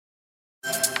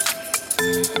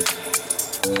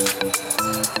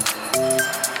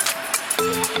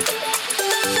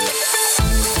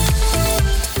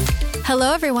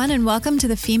Hello, everyone, and welcome to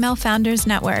the Female Founders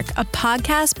Network, a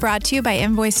podcast brought to you by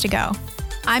Invoice to Go.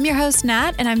 I'm your host,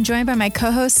 Nat, and I'm joined by my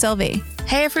co-host, Sylvie.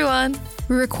 Hey, everyone.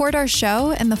 We record our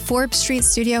show in the Forbes Street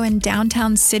studio in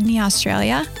downtown Sydney,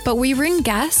 Australia, but we bring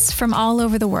guests from all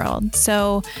over the world.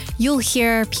 So you'll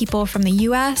hear people from the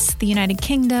US, the United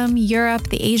Kingdom, Europe,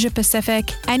 the Asia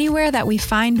Pacific, anywhere that we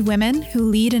find women who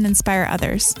lead and inspire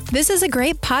others. This is a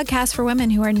great podcast for women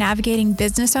who are navigating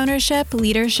business ownership,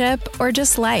 leadership, or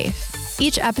just life.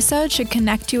 Each episode should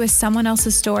connect you with someone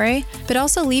else's story, but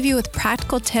also leave you with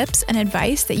practical tips and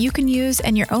advice that you can use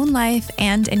in your own life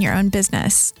and in your own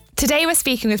business. Today we're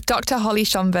speaking with Dr. Holly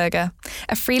Schonberger,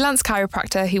 a freelance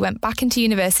chiropractor who went back into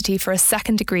university for a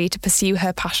second degree to pursue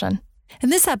her passion. In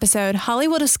this episode, Holly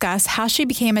will discuss how she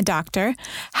became a doctor,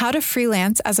 how to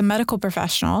freelance as a medical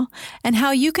professional, and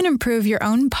how you can improve your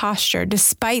own posture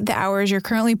despite the hours you're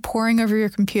currently poring over your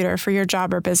computer for your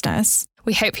job or business.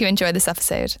 We hope you enjoy this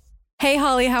episode. Hey,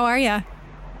 Holly, how are you?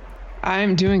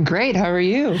 I'm doing great. How are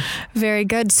you? Very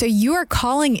good. So you are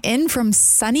calling in from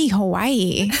sunny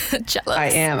Hawaii. Jealous. I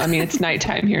am. I mean, it's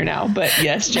nighttime here now, but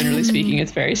yes, generally speaking,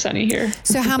 it's very sunny here.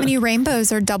 So how many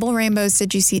rainbows or double rainbows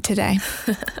did you see today?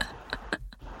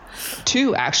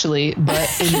 2, actually,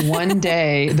 but in one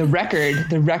day, the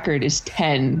record is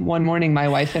 10. One morning, my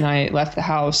wife and I left the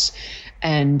house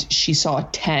and she saw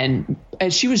 10,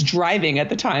 and she was driving at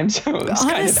the time. So it was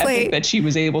kind of epic that she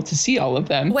was able to see all of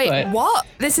them. Wait, what?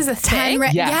 This is a thing?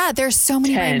 Yeah, there's so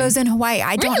many rainbows in Hawaii.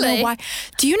 I don't know why.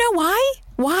 Do you know why?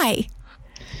 Why?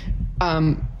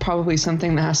 Probably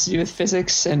something that has to do with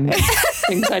physics and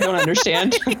things I don't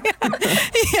understand.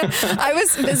 I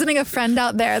was visiting a friend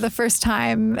out there the first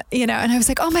time, and I was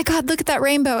like, oh my God, look at that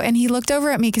rainbow. And he looked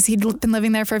over at me because he'd been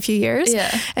living there for a few years.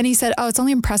 Yeah. And he said, oh, it's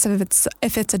only impressive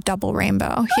if it's a double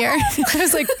rainbow here. I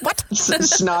was like, what?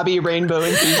 Snobby rainbow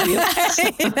enthusiast.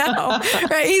 I know,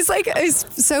 right?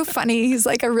 He's so funny. He's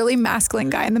like a really masculine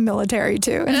guy in the military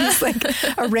too. And he's like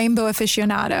a rainbow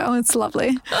aficionado. It's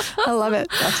lovely. I love it.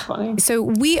 That's funny. So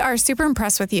we are super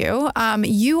impressed with you.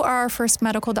 You are our first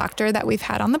medical doctor that we've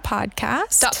had on the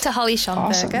podcast. Dr. Holly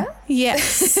Schonberger. Awesome.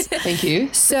 Yes. Thank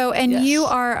you. So, and you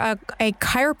are a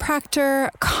chiropractor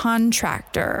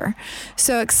contractor.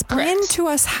 So explain Correct. to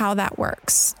us how that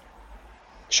works.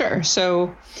 Sure.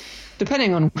 So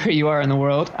depending on where you are in the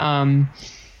world,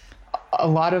 a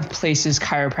lot of places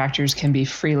chiropractors can be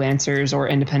freelancers or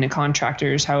independent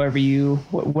contractors,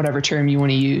 whatever term you want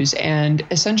to use. And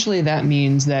essentially that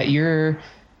means that you're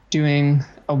doing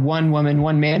a one woman,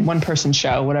 one man, one person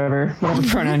show, whatever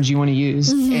pronouns you want to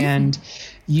use. Mm-hmm. And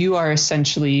you are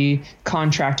essentially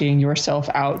contracting yourself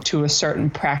out to a certain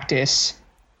practice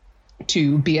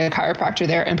to be a chiropractor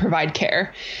there and provide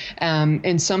care.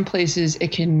 In some places,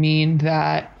 it can mean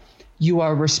that you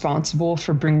are responsible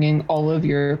for bringing all of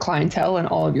your clientele and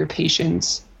all of your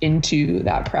patients into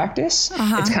that practice.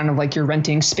 Uh-huh. It's kind of like you're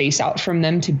renting space out from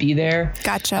them to be there.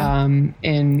 Gotcha.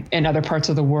 In other parts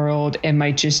of the world, it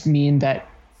might just mean that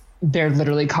they're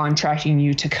literally contracting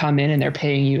you to come in and they're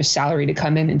paying you a salary to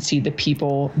come in and see the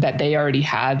people that they already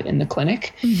have in the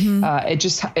clinic. Mm-hmm. It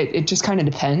just kind of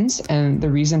depends. And the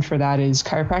reason for that is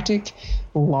chiropractic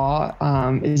law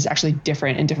is actually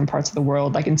different in different parts of the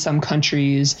world. Like in some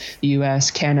countries, the US,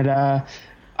 Canada,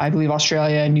 I believe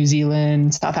Australia, New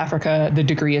Zealand, South Africa, the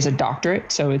degree is a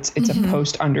doctorate. So it's mm-hmm. a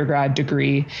post-undergrad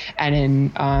degree. And in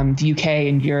the UK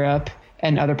and Europe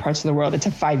and other parts of the world, it's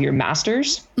a 5-year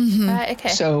master's. Mm-hmm. Okay.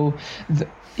 So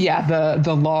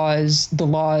the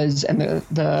laws and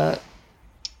the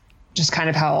just kind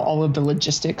of how all of the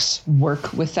logistics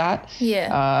work with that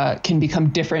can become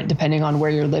different depending on where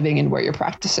you're living and where you're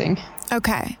practicing.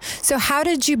 Okay. So how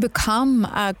did you become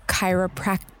a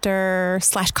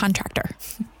chiropractor / contractor?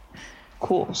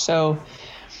 Cool. So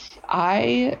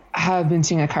I have been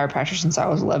seeing a chiropractor since I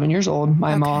was 11 years old.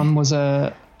 My mom was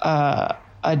a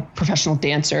professional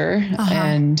dancer,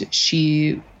 and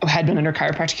she had been under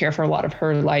chiropractic care for a lot of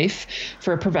her life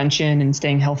for prevention and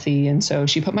staying healthy. And so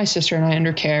she put my sister and I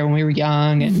under care when we were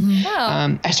young.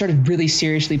 And I started really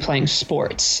seriously playing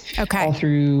sports all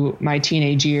through my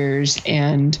teenage years.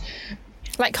 And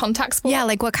like contact sports? Yeah,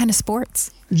 like what kind of sports?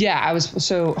 Yeah, I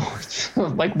was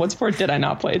like, what sport did I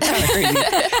not play? It's kind of crazy.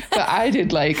 But I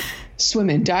did like swim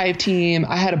and dive team.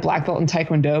 I had a black belt in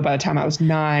Taekwondo by the time I was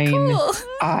 9. Cool.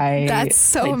 I That's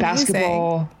so played amazing.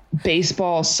 basketball.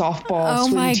 baseball, softball,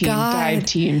 swim team, dive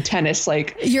team, tennis.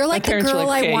 Like, you're like the girl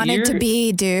I wanted to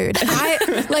be, dude. I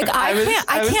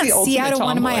can't see out of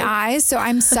one of my eyes, so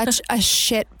I'm such a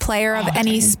shit player of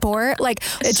any sport. Like,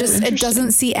 it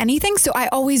doesn't see anything. So I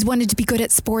always wanted to be good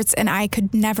at sports, and I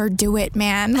could never do it,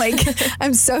 man. Like,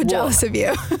 I'm so jealous of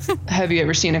you. Have you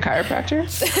ever seen a chiropractor?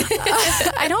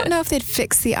 I don't know if they'd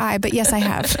fix the eye, but yes, I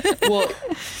have. Well,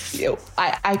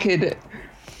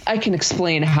 I can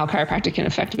explain how chiropractic can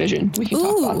affect vision. We can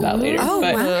talk about that later. Oh,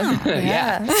 wow.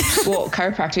 Yeah. Well,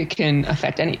 chiropractic can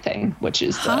affect anything, which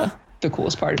is the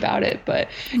coolest part about it. But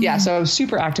yeah, so I was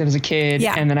super active as a kid.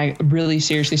 Yeah. And then I really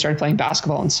seriously started playing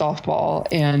basketball and softball.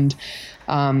 And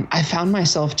I found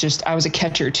myself I was a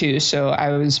catcher too. So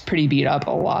I was pretty beat up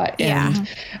a lot. And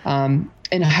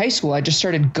in high school, I just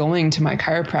started going to my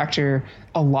chiropractor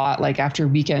a lot, like after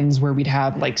weekends where we'd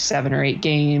have like 7 or 8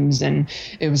 games. And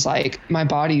it was like, my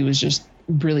body was just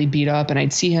really beat up, and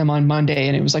I'd see him on Monday,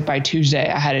 and it was like by Tuesday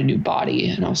I had a new body.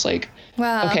 And I was like,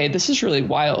 wow, okay, this is really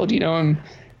wild. I'm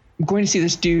going to see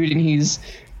this dude, and he's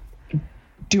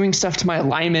doing stuff to my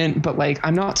alignment, but like,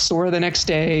 I'm not sore the next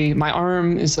day. My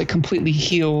arm is like completely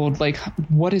healed. Like,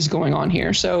 what is going on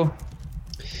here? So,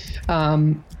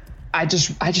 I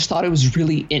just thought it was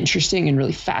really interesting and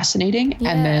really fascinating.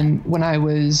 Yeah. And then when I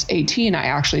was 18, I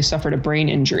actually suffered a brain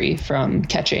injury from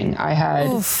catching. I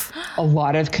had a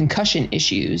lot of concussion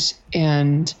issues,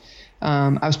 and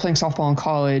I was playing softball in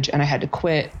college, and I had to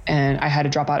quit, and I had to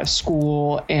drop out of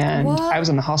school, and I was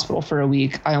in the hospital for a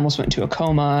week. I almost went into a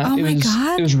coma. Oh my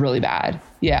God. It was really bad.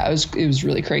 Yeah, it was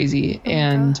really crazy.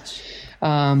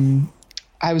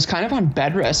 I was kind of on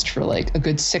bed rest for like a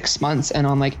good 6 months, and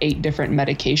on like 8 different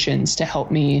medications to help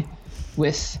me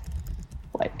with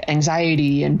like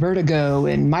anxiety and vertigo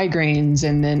and migraines.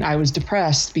 And then I was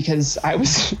depressed because I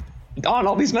was on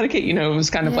all these medications, it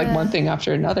was kind of like one thing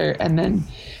after another. And then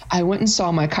I went and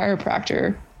saw my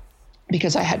chiropractor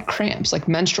because I had cramps, like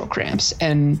menstrual cramps,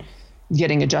 and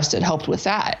getting adjusted helped with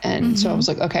that. And so I was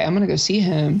like, okay, I'm going to go see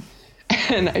him.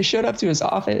 And I showed up to his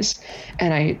office,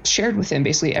 and I shared with him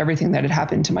basically everything that had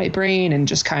happened to my brain, and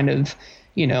just kind of,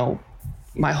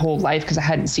 my whole life, because I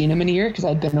hadn't seen him in a year because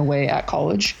I'd been away at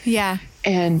college. Yeah.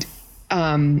 And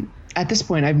at this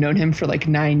point, I've known him for like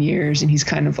 9 years, and he's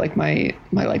kind of like my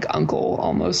like uncle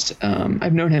almost.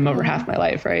 I've known him over half my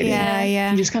life, right? Yeah,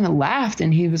 and he just kind of laughed,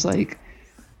 and he was like,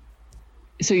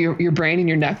 so your brain and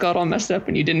your neck got all messed up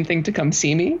and you didn't think to come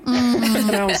see me?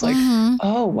 And I was like,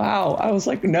 oh, wow. I was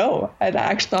like, no,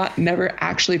 that thought never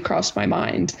actually crossed my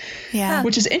mind. Yeah.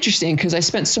 Which is interesting because I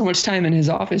spent so much time in his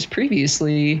office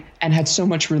previously and had so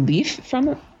much relief from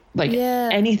it. Like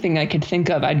anything I could think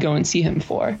of, I'd go and see him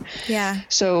for. Yeah.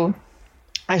 So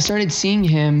I started seeing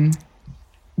him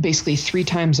basically 3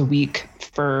 times a week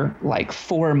for like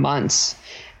 4 months.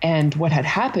 And what had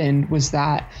happened was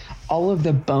that all of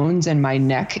the bones in my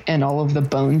neck and all of the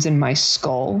bones in my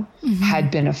skull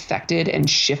had been affected and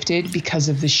shifted because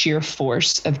of the sheer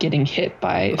force of getting hit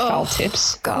by foul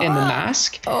tips in the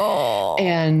mask.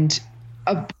 And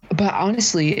but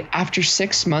honestly, after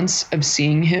 6 months of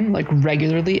seeing him like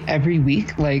regularly every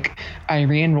week, like I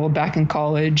re-enrolled back in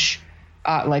college,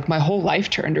 like my whole life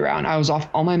turned around. I was off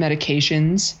all my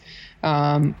medications.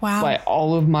 But not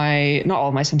all of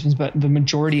my symptoms, but the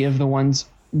majority of the ones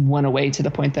went away to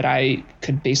the point that I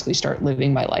could basically start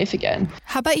living my life again.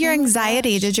 How about your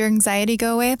anxiety? Did your anxiety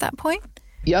go away at that point?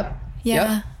 Yep.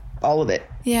 Yeah. Yep. All of it.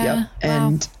 Yeah.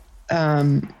 Yep.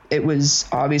 And it was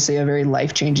obviously a very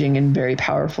life-changing and very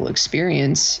powerful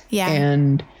experience. Yeah.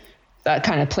 And that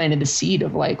kind of planted the seed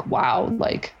of like, wow,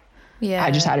 like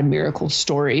I just had a miracle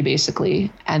story basically.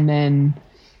 And then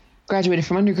graduated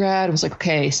from undergrad. I was like,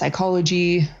 okay,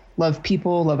 psychology, love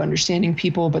people, love understanding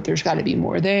people, but there's got to be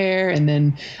more there. And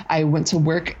then I went to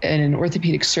work in an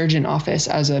orthopedic surgeon office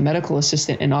as a medical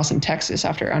assistant in Austin, Texas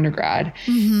after undergrad.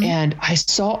 And I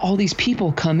saw all these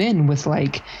people come in with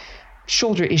like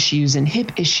shoulder issues and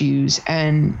hip issues,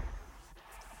 and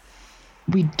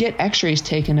we'd get x-rays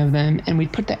taken of them, and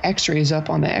we'd put the x-rays up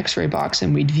on the x-ray box,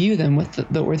 and we'd view them with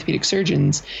the orthopedic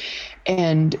surgeons.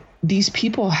 And these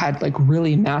people had like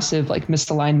really massive like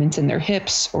misalignments in their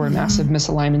hips or massive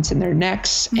misalignments in their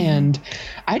necks. And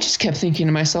I just kept thinking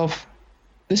to myself,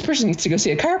 this person needs to go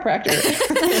see a chiropractor.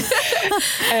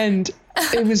 And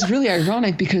it was really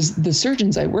ironic because the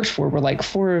surgeons I worked for were like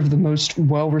 4 of the most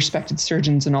well-respected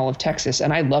surgeons in all of Texas.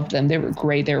 And I loved them. They were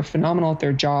great. They were phenomenal at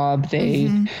their job.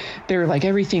 They were like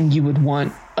everything you would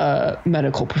want a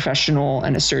medical professional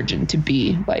and a surgeon to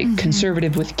be, like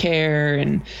conservative with care.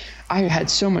 And I had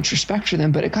so much respect for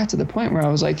them, but it got to the point where I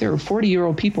was like, there were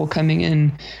 40-year-old people coming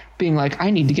in being like, I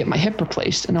need to get my hip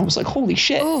replaced. And I was like, holy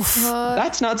shit,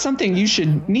 that's not something you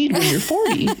should need when you're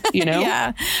 40, you know?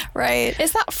 Yeah, right.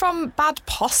 Is that from bad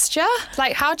posture?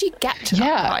 Like, how do you get to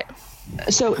that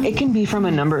point? So it can be from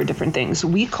a number of different things.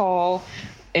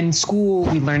 In school,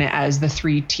 we learn it as the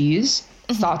 3 T's.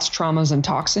 Thoughts, traumas, and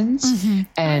toxins.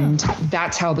 And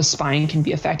that's how the spine can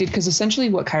be affected. Because essentially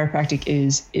what chiropractic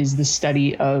is the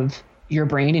study of your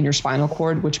brain and your spinal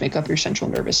cord, which make up your central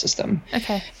nervous system.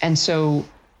 Okay. And so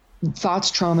thoughts,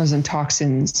 traumas, and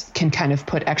toxins can kind of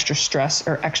put extra stress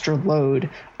or extra load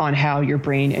on how your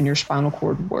brain and your spinal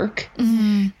cord work.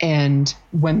 And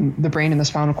when the brain and the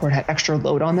spinal cord have extra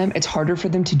load on them, it's harder for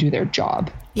them to do their job,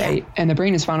 right? And the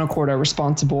brain and spinal cord are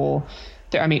responsible.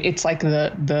 I mean, it's like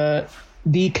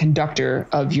the conductor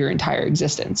of your entire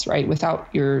existence, right? Without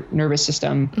your nervous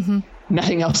system,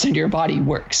 nothing else in your body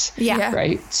works.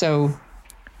 Right. So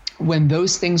when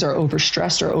those things are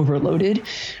overstressed or overloaded,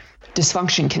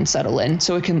 dysfunction can settle in.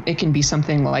 So it can be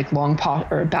something like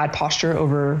bad posture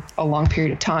over a long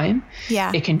period of time.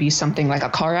 It can be something like a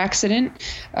car accident.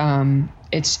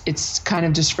 It's kind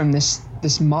of just from this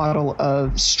model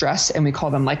of stress, and we call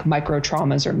them like micro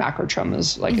traumas or macro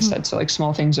traumas, like I said. So like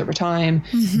small things over time,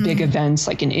 big events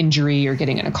like an injury or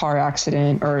getting in a car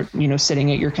accident, or, you know,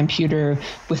 sitting at your computer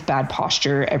with bad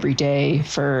posture every day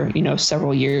for, you know,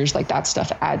 several years, like that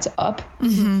stuff adds up.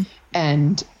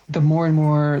 And the more and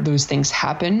more those things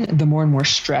happen, the more and more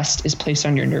stress is placed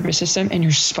on your nervous system, and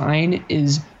your spine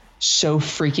is so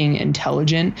freaking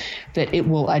intelligent that it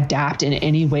will adapt in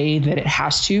any way that it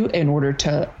has to in order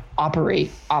to operate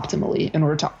optimally, in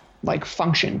order to like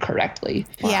function correctly.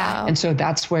 And so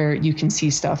that's where you can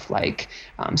see stuff like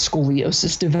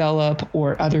scoliosis develop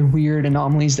or other weird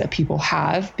anomalies that people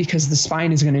have, because the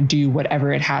spine is going to do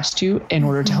whatever it has to in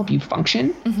order to help you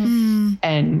function.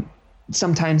 And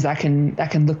sometimes that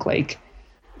can look like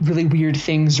really weird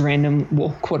things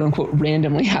quote unquote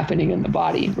randomly happening in the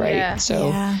body, right?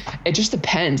 So it just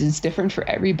depends. It's different for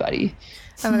everybody.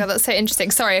 Oh my God, that's so interesting.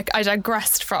 Sorry, I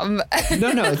digressed from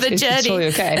no, the journey. It's totally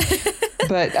okay.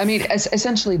 But I mean,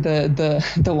 essentially the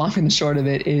long and the short of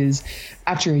it is,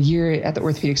 after a year at the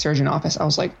orthopedic surgeon office, I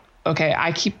was like, okay,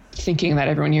 I keep thinking that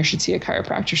everyone here should see a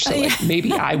chiropractor. So like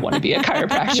maybe I want to be a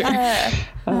chiropractor.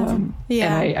 And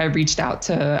I reached out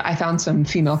I found some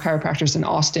female chiropractors in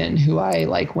Austin who I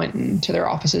like went into their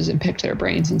offices and picked their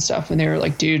brains and stuff. And they were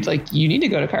like, dude, like you need to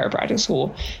go to chiropractic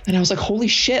school. And I was like, holy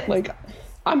shit, like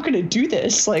I'm going to do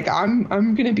this. Like I'm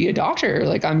going to be a doctor.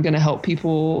 Like I'm going to help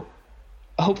people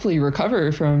hopefully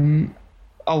recover from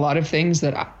a lot of things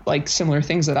similar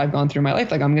things that I've gone through in my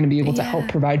life. Like I'm going to be able to help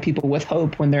provide people with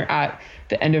hope when they're at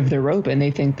the end of their rope and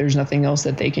they think there's nothing else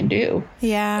that they can do.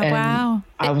 And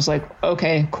I was like,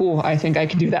 okay, cool. I think I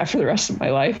can do that for the rest of my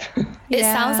life. It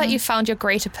sounds like you found your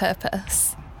greater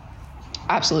purpose.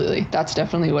 Absolutely. That's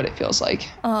definitely what it feels like.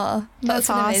 Oh, that's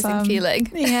an awesome. amazing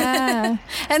feeling. Yeah.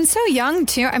 And so young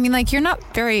too. I mean, like you're not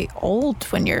very old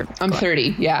when I'm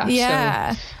 30.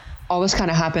 Yeah. So all this kind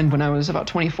of happened when I was about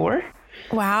 24.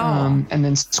 Wow. And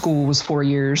then school was 4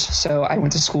 years. So I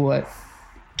went to school at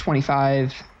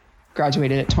 25,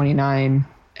 graduated at 29,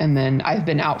 and then I've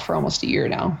been out for almost a year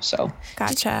now. So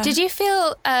gotcha. Did you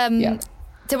feel,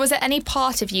 was there any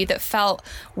part of you that felt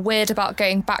weird about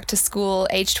going back to school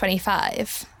age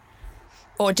 25?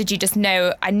 Or did you just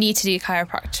know I need to do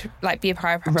chiropractor, like be a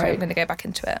chiropractor, I'm going to go back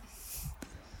into it?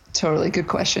 Totally. Good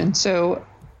question. So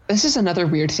this is another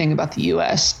weird thing about the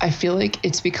US. I feel like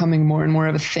it's becoming more and more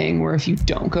of a thing where if you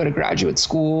don't go to graduate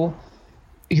school,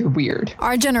 you're weird.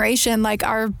 Our generation, like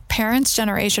our parents'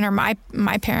 generation or my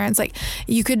parents, like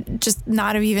you could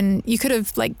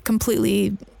have like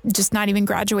completely just not even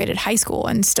graduated high school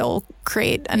and still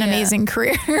create an amazing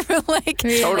career. Like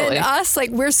totally. And us,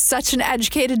 like we're such an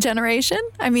educated generation.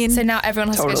 I mean, so now everyone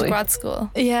has to go to grad school.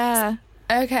 Yeah.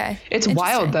 Okay. It's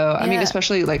wild though. I mean,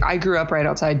 especially like I grew up right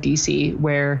outside DC,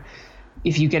 where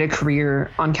if you get a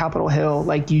career on Capitol Hill,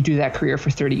 like you do that career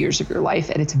for 30 years of your life,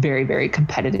 and it's very, very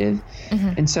competitive.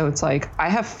 And so it's like, I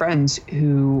have friends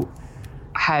who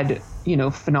had, you know,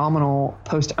 phenomenal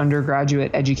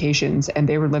post-undergraduate educations, and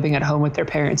they were living at home with their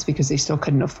parents because they still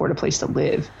couldn't afford a place to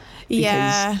live.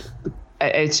 Because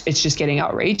it's just getting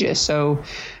outrageous. So,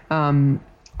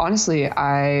 honestly,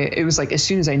 it was like, as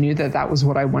soon as I knew that was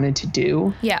what I wanted to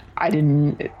do, I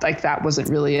didn't like, that wasn't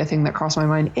really a thing that crossed my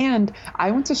mind. And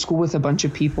I went to school with a bunch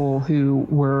of people who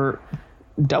were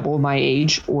double my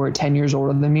age or 10 years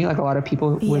older than me. Like, a lot of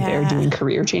people were there doing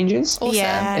career changes. Awesome.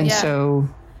 And so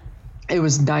it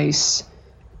was nice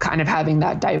kind of having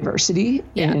that diversity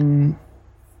in,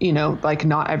 you know, like,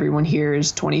 not everyone here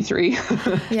is 23. You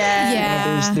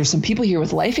know, there's some people here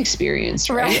with life experience,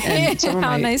 right? And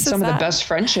some of the best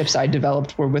friendships I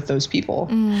developed were with those people.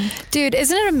 Dude,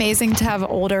 isn't it amazing to have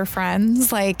older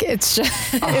friends? Like, it's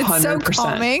just, it's so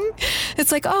calming.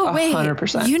 It's like, oh, wait,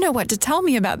 100%. You know what to tell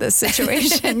me about this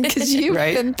situation because you've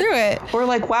been through it. Or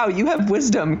like, wow, you have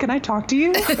wisdom. Can I talk to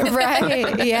you?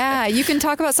 Right. Yeah. You can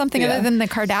talk about something other than the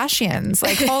Kardashians.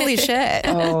 Like, holy shit.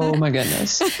 Oh my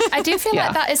goodness. I do feel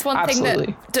like that is one thing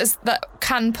that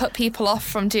can put people off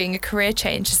from doing a career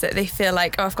change, is that they feel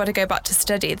like, oh, I've got to go back to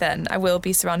study, then I will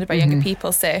be surrounded by younger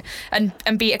people. So, and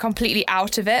be completely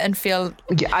out of it and feel...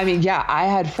 I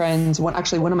had friends, one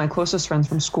of my closest friends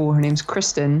from school, her name's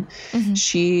Kristen.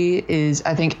 She is,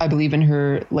 I believe in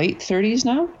her late 30s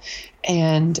now.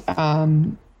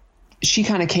 And, she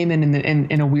kind of came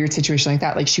in a weird situation like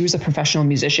that. Like, she was a professional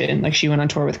musician. Like, she went on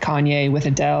tour with Kanye, with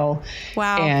Adele.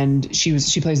 Wow. And she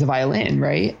plays the violin,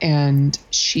 right? And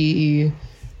she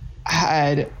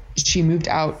moved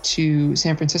out to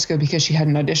San Francisco because she had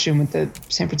an audition with the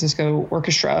San Francisco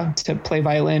Orchestra to play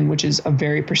violin, which is a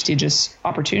very prestigious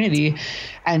opportunity.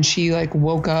 And she like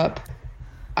woke up,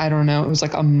 I don't know, it was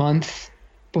like a month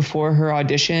before her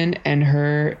audition, and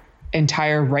her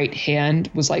entire right hand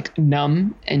was like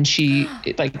numb, and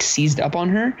it like seized up on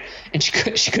her, and she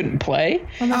couldn't play.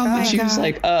 Oh my God. And she was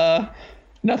like,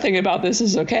 nothing about this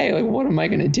is okay. Like, what am I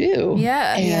going to do?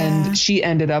 Yeah. And she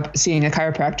ended up seeing a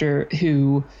chiropractor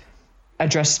who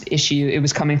addressed the issue. It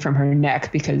was coming from her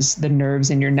neck, because the nerves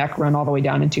in your neck run all the way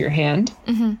down into your hand.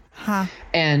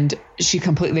 And she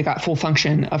completely got full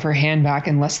function of her hand back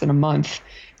in less than a month.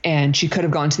 And she could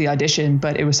have gone to the audition,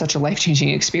 but it was such a life-changing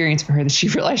experience for her that she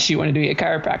realized she wanted to be a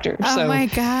chiropractor. Oh my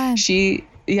gosh. She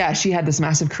had this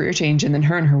massive career change. And then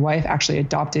her and her wife actually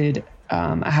adopted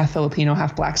a half Filipino,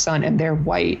 half black son, and they're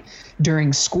white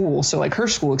during school. So like, her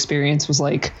school experience was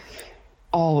like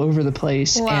all over the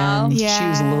place. Wow. And she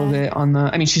was a little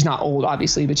bit she's not old,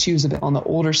 obviously, but she was a bit on the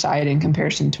older side in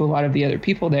comparison to a lot of the other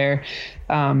people there.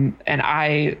 And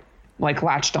I like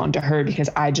latched onto her because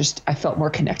I felt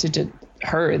more connected to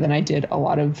her than I did a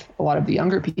lot of the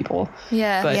younger people.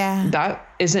 But that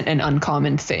isn't an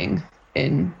uncommon thing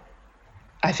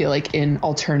I feel like in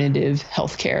alternative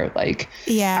healthcare, like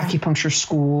acupuncture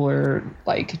school, or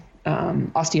like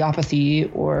osteopathy,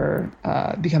 or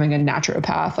becoming a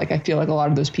naturopath. Like, I feel like a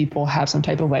lot of those people have some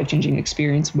type of life-changing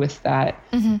experience with that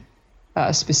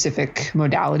specific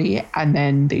modality, and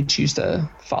then they choose to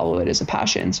follow it as a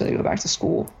passion. So they go back to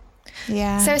school.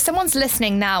 Yeah. So if someone's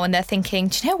listening now and they're thinking,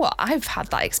 do you know what? I've had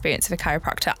that experience of a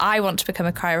chiropractor. I want to become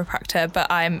a chiropractor,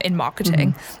 but I'm in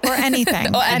marketing. Or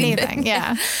anything. Or anything.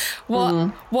 Yeah.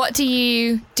 What do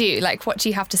you do? Like, what do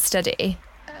you have to study?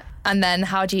 And then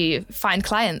how do you find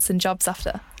clients and jobs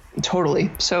after? Totally.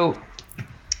 So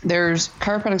there's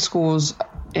chiropractic schools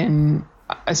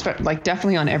like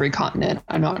definitely on every continent.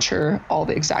 I'm not sure all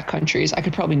the exact countries. I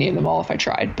could probably name them all if I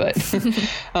tried, but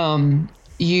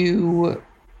you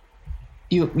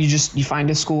find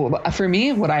a school. For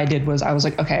me, what I did was I was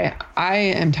like, okay, I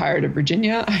am tired of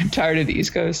Virginia. I'm tired of the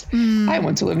East Coast. I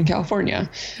want to live in California.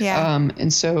 Yeah.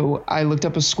 And so I looked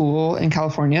up a school in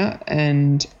California,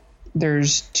 and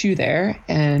there's two there,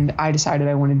 and I decided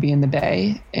I wanted to be in the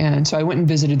Bay. And so I went and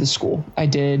visited the school. I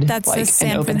did. That's like the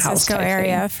San Francisco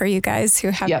area for you guys who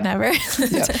have never,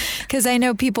 because I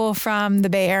know people from the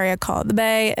Bay Area call it the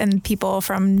Bay, and people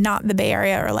from not the Bay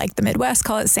Area or like the Midwest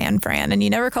call it San Fran. And you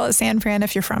never call it San Fran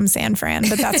if you're from San Fran,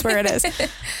 but that's where it is.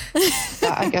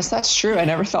 I guess that's true. I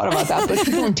never thought about that, but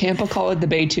people in Tampa call it the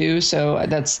Bay too. So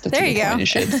that's there you go. You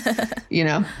should,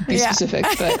 be specific,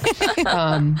 but,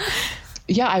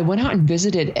 I went out and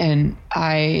visited, and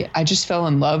I just fell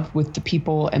in love with the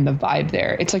people and the vibe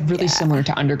there. It's like really similar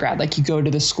to undergrad. Like, you go to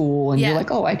the school and you're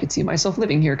like, oh, I could see myself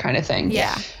living here, kind of thing.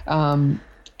 Yeah.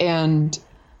 And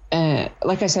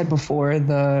like I said before,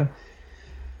 the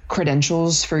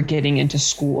credentials for getting into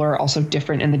school are also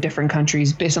different in the different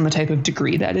countries based on the type of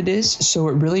degree that it is. So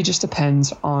it really just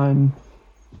depends on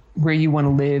where you want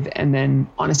to live, and then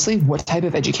honestly, what type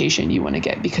of education you want to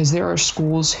get, because there are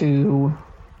schools who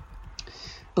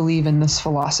believe in this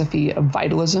philosophy of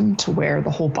vitalism, to where the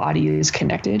whole body is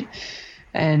connected.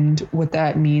 And what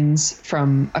that means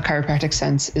from a chiropractic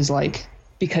sense is like,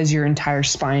 because your entire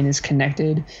spine is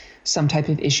connected, some type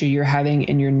of issue you're having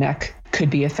in your neck could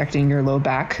be affecting your low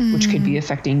back, which could be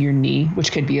affecting your knee,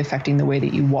 which could be affecting the way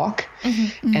that you walk.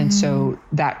 And so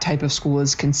that type of school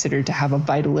is considered to have a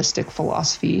vitalistic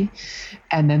philosophy.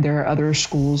 And then there are other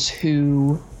schools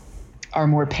who are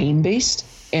more pain-based,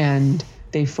 and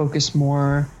they focus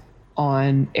more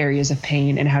on areas of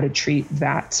pain and how to treat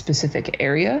that specific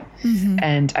area.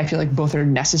 And I feel like both are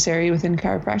necessary within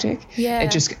chiropractic.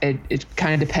 It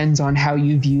kind of depends on how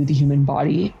you view the human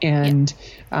body and,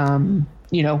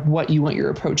 you know, what you want your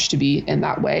approach to be in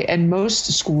that way. And most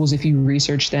schools, if you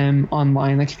research them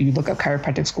online, like if you look up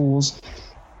chiropractic schools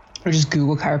or just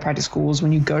Google chiropractic schools,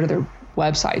 when you go to their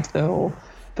websites,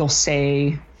 they'll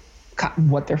say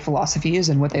what their philosophy is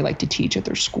and what they like to teach at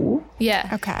their school.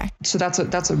 Okay. So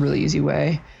that's a really easy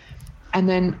way. And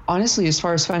then honestly, as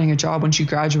far as finding a job once you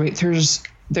graduate,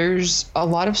 there's a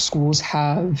lot of schools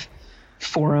have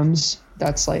forums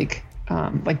that's like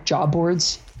job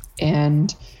boards.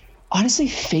 And honestly,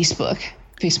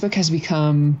 Facebook has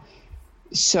become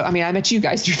so, I mean, I met you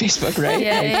guys through Facebook, right?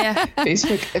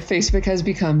 Facebook has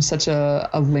become such a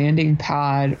landing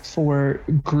pad for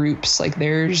groups. Like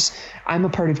I'm a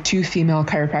part of 2 female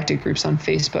chiropractic groups on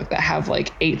Facebook that have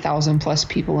like 8,000 plus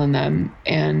people in them.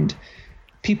 And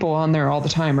people on there all the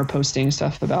time are posting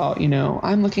stuff about, you know,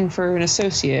 I'm looking for an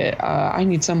associate. I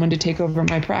need someone to take over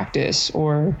my practice,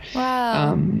 or,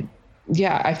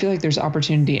 I feel like there's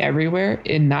opportunity everywhere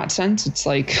in that sense. It's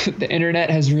like the internet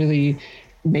has really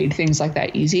made things like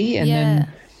that easy. And then,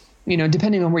 you know,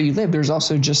 depending on where you live, there's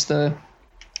also just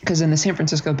because in the San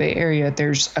Francisco Bay Area,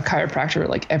 there's a chiropractor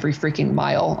like every freaking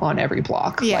mile on every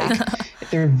block. Like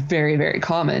they're very, very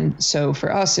common. So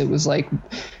for us, it was like,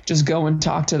 just go and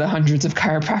talk to the hundreds of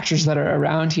chiropractors that are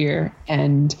around here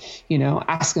and, you know,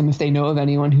 ask them if they know of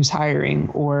anyone who's hiring,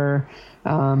 or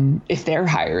if they're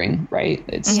hiring, right?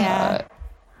 It's in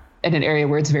an area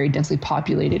where it's very densely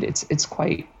populated. It's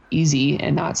quite easy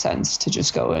in that sense to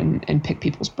just go and pick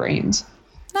people's brains.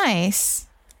 Nice.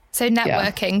 So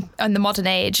networking in the modern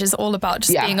age is all about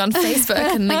just being on Facebook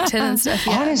and LinkedIn and stuff.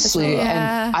 Honestly,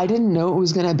 and I didn't know it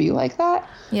was going to be like that.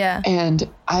 And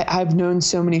I've known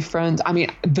so many friends. I mean,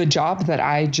 the job that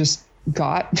I just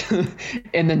got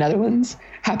in the Netherlands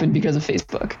happened because of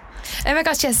Facebook. Oh my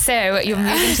gosh, yes. So you're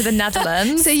moving to the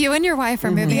Netherlands. So you and your wife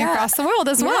are moving across the world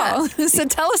as well. So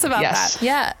tell us about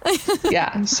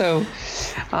that. So,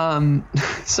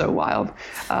 so wild.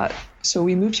 So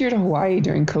we moved here to Hawaii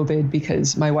during COVID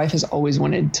because my wife has always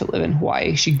wanted to live in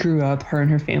Hawaii. Her and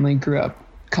her family grew up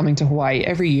coming to Hawaii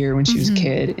every year when she was a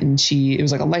kid, and it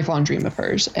was like a lifelong dream of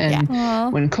hers. And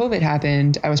when COVID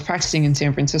happened, I was practicing in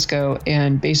San Francisco,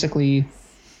 and basically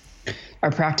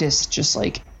our practice just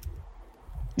like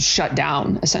shut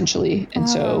down essentially. And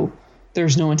so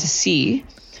there's no one to see.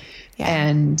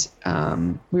 And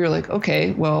we were like,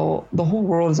 okay, well, the whole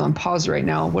world is on pause right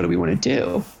now. What do we want to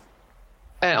do?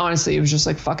 And honestly, it was just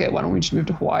like, fuck it. Why don't we just move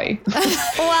to Hawaii? So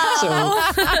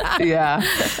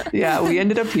we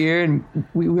ended up here, and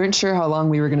we weren't sure how long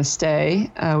we were going to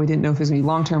stay. We didn't know if it was going to be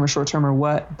long-term or short-term or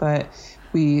what, but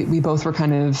we both were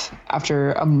kind of,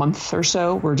 after a month or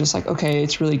so, we're just like, okay,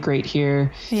 it's really great here.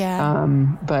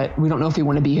 But we don't know if we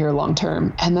want to be here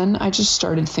long-term. And then I just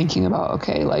started thinking about,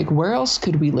 okay, like where else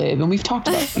could we live? And we've talked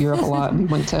about Europe a lot. We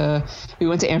went to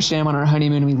Amsterdam on our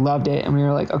honeymoon, and we loved it. And we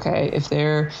were like, okay, if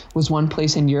there was one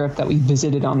place in Europe that we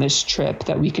visited on this trip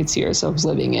that we could see ourselves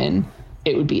living in,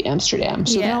 it would be Amsterdam.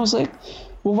 So then I was like,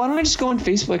 well, why don't I just go on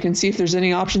Facebook and see if there's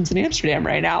any options in Amsterdam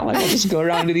right now? Like, I'll just go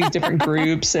around to these different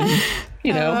groups and,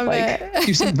 you know, like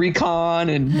do some recon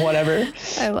and whatever.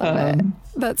 I love it.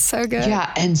 That's so good.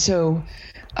 Yeah. And so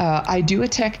I do a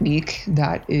technique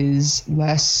that is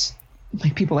less,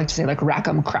 like people like to say, like rack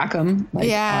 'em, crack 'em.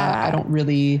 Like, I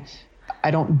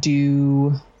don't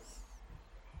do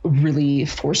really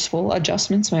forceful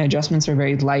adjustments. My adjustments are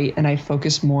very light, and I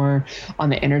focus more on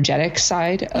the energetic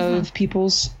side of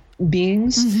people's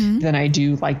beings than I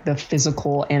do like the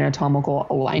physical anatomical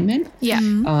alignment.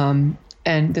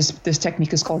 And this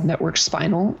technique is called network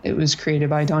spinal. It was created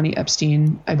by Donnie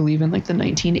Epstein, I believe in like the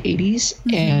 1980s.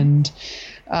 And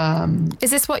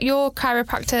is this what your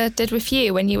chiropractor did with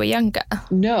you when you were younger?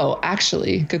 No,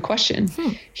 actually, good question.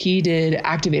 He did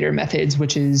activator methods,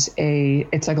 which is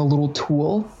it's like a little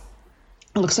tool.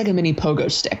 It looks like a mini pogo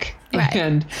stick. Right.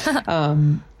 And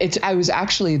that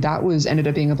ended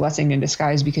up being a blessing in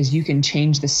disguise, because you can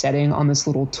change the setting on this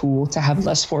little tool to have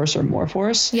less force or more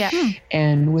force.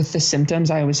 And with the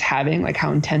symptoms I was having, like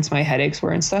how intense my headaches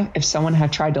were and stuff, if someone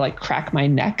had tried to like crack my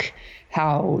neck,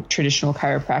 how traditional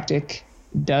chiropractic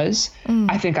does,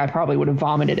 I think I probably would have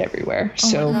vomited everywhere.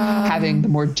 So having the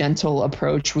more gentle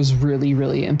approach was really,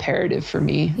 really imperative for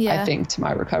me, I think, to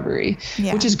my recovery,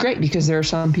 which is great because there are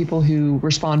some people who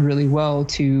respond really well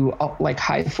to like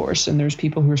high force, and there's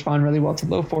people who respond really well to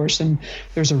low force. And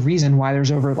there's a reason why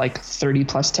there's over like 30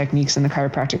 plus techniques in the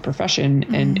chiropractic profession.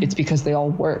 And it's because they all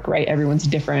work, right? Everyone's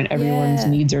different. Everyone's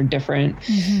needs are different.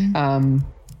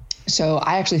 So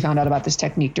I actually found out about this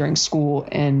technique during school,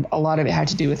 and a lot of it had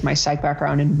to do with my psych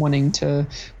background and wanting to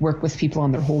work with people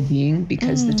on their whole being,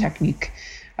 because the technique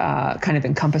kind of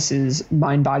encompasses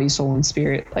mind, body, soul, and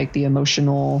spirit, like the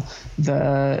emotional,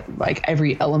 the like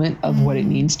every element of what it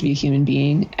means to be a human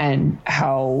being and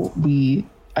how we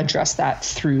address that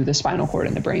through the spinal cord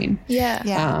and the brain. So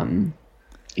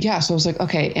I was like,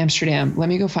 okay, Amsterdam, let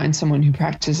me go find someone who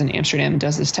practices in Amsterdam and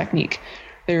does this technique.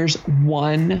 There's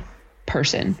one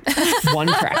person, one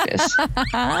practice.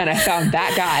 And I found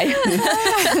that guy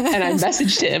and I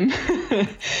messaged him.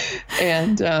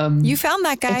 And you found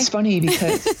that guy. It's funny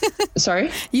because,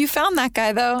 sorry? You found that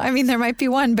guy though. I mean, there might be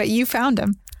one, but you found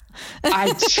him.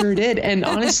 I sure did. And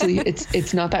honestly,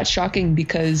 it's not that shocking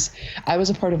because I was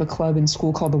a part of a club in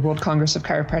school called the World Congress of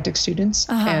Chiropractic Students.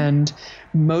 And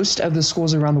most of the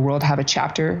schools around the world have a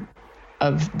chapter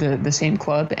of the same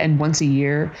club. And once a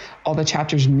year, all the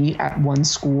chapters meet at one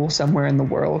school somewhere in the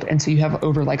world. And so you have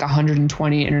over like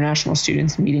 120 international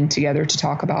students meeting together to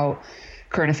talk about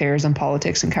current affairs and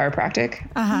politics and chiropractic.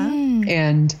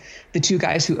 And the two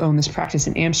guys who own this practice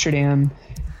in Amsterdam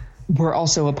were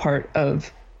also a part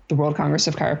of the World Congress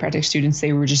of Chiropractic Students.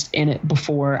 They were just in it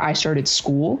before I started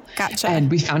school. Gotcha. And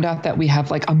we found out that we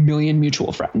have like 1 million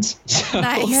mutual friends. So,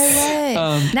 nice.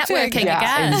 Networking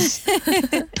again.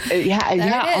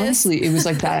 Honestly, it was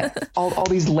like that. All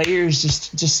these layers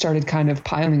just started kind of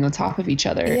piling on top of each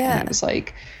other. And it was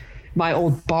like, my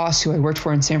old boss who I worked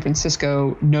for in San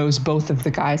Francisco knows both of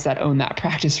the guys that own that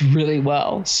practice really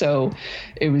well. So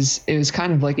it was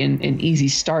kind of like an easy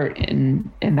start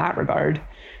in that regard.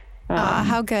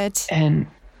 How good. And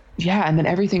then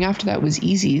everything after that was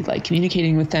easy, like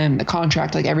communicating with them, the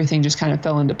contract, like everything just kind of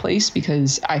fell into place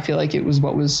because I feel like it was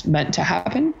what was meant to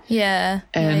happen. Yeah.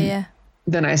 And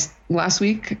then last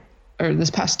week or this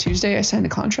past Tuesday, I signed a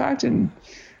contract and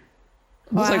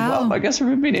I was like, well, I guess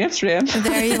we're moving to Amsterdam.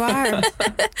 There you are.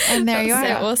 And there you are.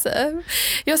 So awesome.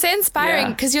 You're so inspiring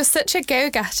because you're such a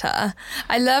go-getter.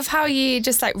 I love how you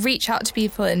just like reach out to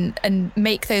people and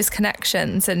make those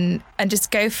connections and just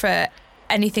go for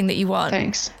anything that you want.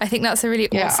 Thanks. I think that's a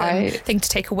really awesome thing to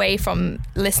take away from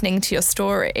listening to your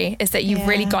story is that you've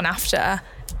really gone after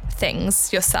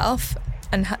things yourself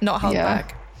and not held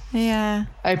back. Yeah.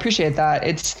 I appreciate that.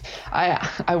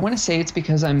 I want to say it's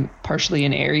because I'm partially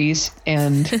an Aries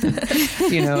and,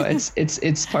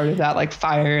 it's part of that like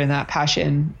fire and that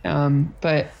passion.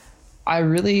 But I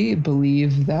really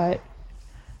believe that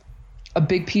a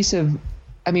big piece of,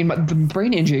 the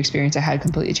brain injury experience I had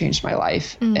completely changed my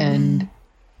life. And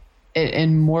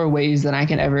in more ways than I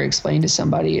can ever explain to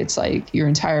somebody. It's like your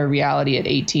entire reality at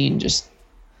 18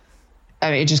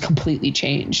 it just completely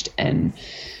changed. And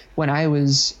when I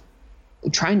was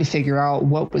trying to figure out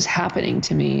what was happening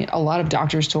to me, a lot of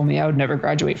doctors told me I would never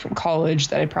graduate from college,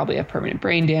 that I'd probably have permanent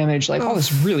brain damage, like all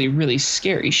this really, really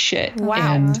scary shit. Wow.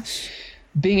 And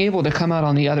being able to come out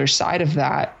on the other side of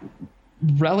that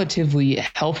relatively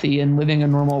healthy and living a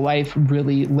normal life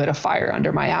really lit a fire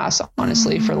under my ass,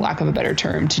 honestly, for lack of a better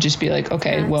term, to just be like,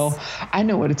 okay, well, I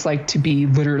know what it's like to be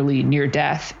literally near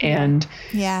death. And,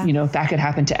 that could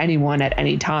happen to anyone at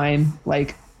any time.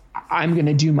 Like, I'm going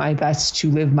to do my best to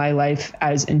live my life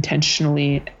as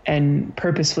intentionally and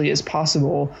purposefully as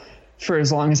possible for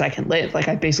as long as I can live. Like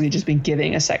I've basically just been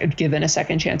given a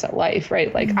second chance at life,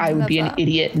 right? Like I would be an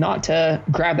idiot not to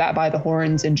grab that by the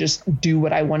horns and just do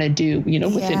what I want to do,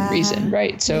 within reason.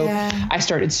 Right. So I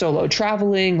started solo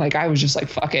traveling. Like I was just like,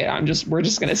 fuck it. We're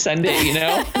just going to send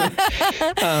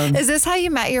it, Is this how you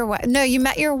met your wife? No, you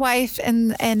met your wife in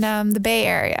the Bay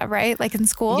Area, right? Like in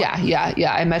school?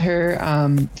 Yeah. I met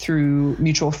her through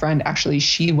mutual friend. Actually,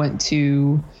 she went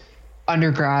to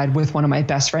undergrad with one of my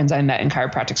best friends I met in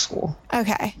chiropractic school.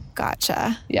 Okay.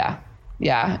 Gotcha. Yeah.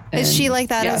 Is she like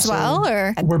that as well?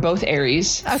 Or we're both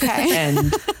Aries. Okay.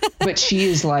 But she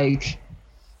is like,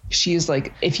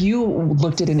 if you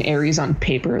looked at an Aries on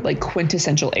paper, like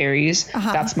quintessential Aries,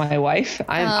 that's my wife.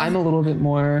 I'm a little bit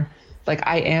more like,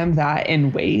 I am that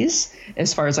in ways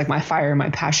as far as like my fire and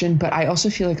my passion, but I also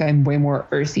feel like I'm way more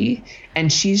earthy,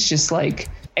 and she's just like,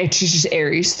 she's just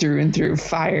Aries through and through,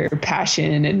 fire,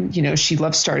 passion. And, she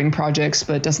loves starting projects,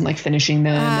 but doesn't like finishing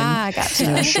them.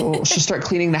 Gotcha. She'll start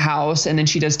cleaning the house and then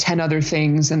she does 10 other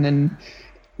things. And then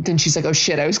then she's like, oh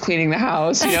shit, I was cleaning the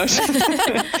house, you know,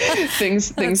 things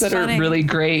that funny. are really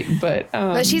great. But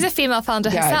she's a female founder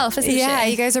herself, isn't she? Yeah,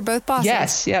 you guys are both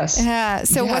bosses. Yes. Yeah.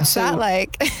 So what's that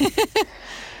like?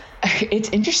 It's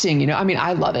interesting, you know, I mean,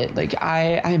 I love it. Like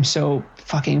I am so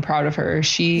fucking proud of her.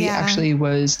 She actually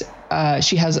was,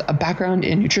 she has a background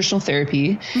in nutritional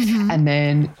therapy. And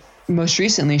then most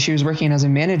recently she was working as a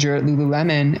manager at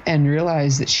Lululemon and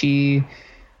realized that she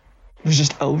was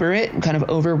just over it and kind of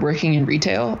overworking in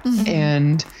retail.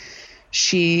 And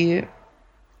she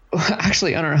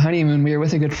actually, on our honeymoon, we were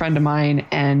with a good friend of mine,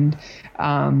 and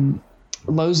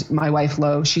my wife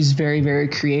Lo, she's very, very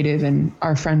creative. And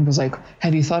our friend was like,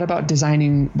 have you thought about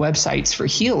designing websites for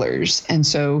healers? And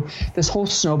so this whole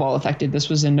snowball affected, this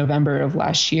was in November of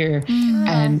last year.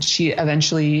 And she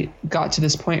eventually got to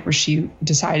this point where she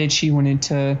decided she wanted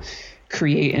to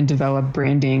create and develop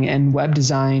branding and web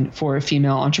design for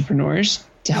female entrepreneurs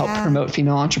to help promote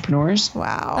female entrepreneurs.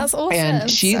 Wow. That's awesome.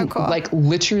 And she So cool. like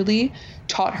literally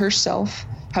taught herself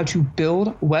how to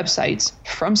build websites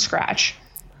from scratch.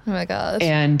 Oh my God.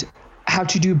 And how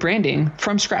to do branding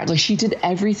from scratch. Like she did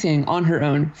everything on her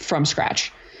own from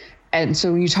scratch. And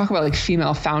so when you talk about like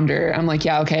female founder, I'm like,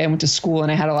 yeah, okay, I went to school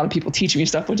and I had a lot of people teach me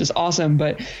stuff, which is awesome.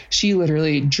 But she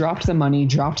literally dropped the money,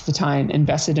 dropped the time,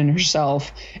 invested in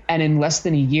herself. And in less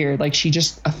than a year, like she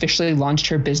just officially launched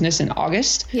her business in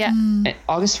August. Yeah.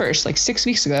 August 1st, like 6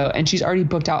 weeks ago. And she's already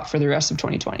booked out for the rest of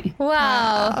 2020.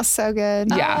 Wow. Oh, so good.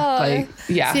 Yeah. Like,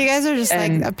 yeah. So you guys are just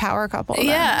And like a power couple. Then.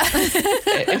 Yeah.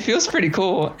 it feels pretty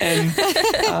cool.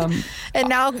 And And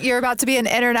now you're about to be an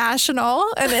international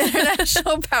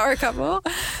power couple.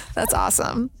 That's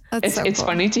awesome. That's it's cool.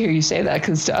 funny to hear you say that,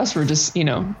 because to us, we're just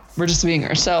being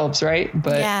ourselves. Right.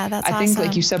 But Yeah, that's I think, awesome.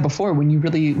 like you said before, when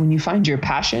you find your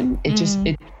passion,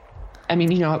 I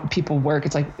mean, you know, people work.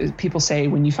 It's like people say,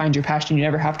 when you find your passion, you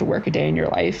never have to work a day in your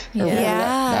life, or whatever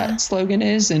that slogan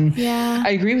is. And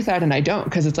I agree with that. And I don't,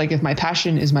 because it's like, if my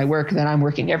passion is my work, then I'm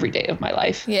working every day of my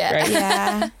life. Yeah. Right.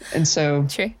 Yeah. And so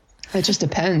True. it just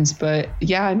depends. But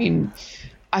yeah, I mean,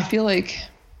 I feel like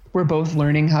we're both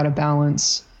learning how to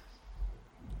balance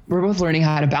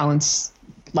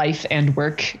life and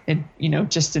work. And, you know,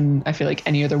 just in, I feel like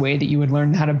any other way that you would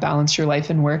learn how to balance your life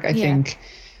and work. I think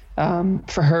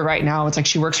for her right now, it's like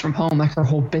she works from home, like her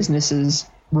whole business is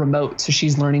remote. So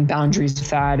she's learning boundaries with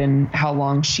that and how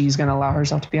long she's going to allow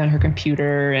herself to be on her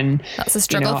computer. And that's a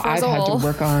struggle for us I've all. had to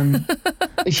work on,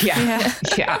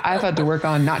 I've had to work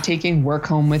on not taking work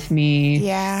home with me.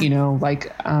 Yeah. You know,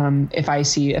 like if I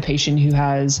see a patient who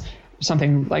has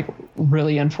something like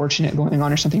really unfortunate going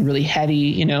on or something really heavy,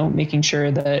 you know, making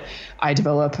sure that I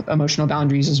develop emotional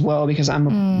boundaries as well, because I'm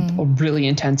a really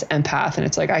intense empath, and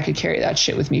it's like I could carry that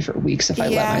shit with me for weeks if I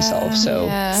let myself. So,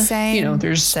 Same. you know,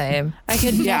 there's Same. I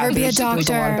could never be a there's a lot of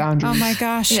doctor. boundaries. Oh my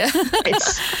gosh. Yeah.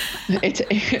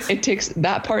 It takes,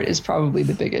 that part is probably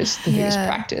the biggest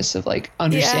practice of like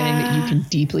understanding that you can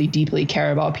deeply, deeply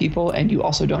care about people, and you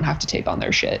also don't have to take on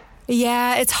their shit.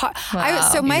 Yeah, it's hard.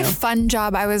 So my fun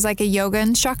job, I was like a yoga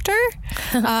instructor.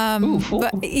 Ooh, cool.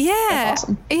 But yeah, That's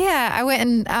awesome. yeah, I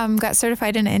went and got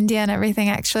certified in India and everything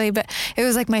actually. But it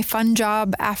was like my fun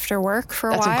job after work for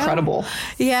a while. That's incredible.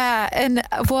 Yeah, and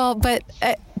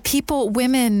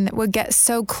women would get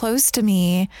so close to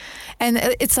me, and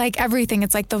it's like everything.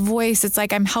 It's like the voice. It's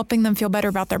like I'm helping them feel better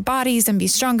about their bodies and be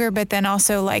stronger. But then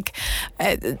also like,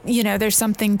 there's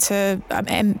something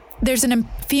to. There's a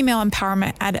female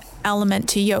empowerment element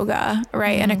to yoga,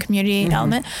 right? And a community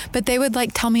element. But they would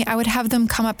like tell me, I would have them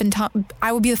come up and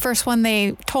I would be the first one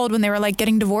they told when they were like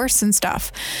getting divorced and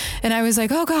stuff. And I was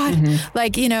like, oh God,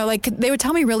 like, you know, like they would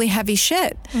tell me really heavy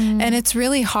shit. And it's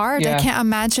really hard. Yeah. I can't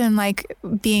imagine like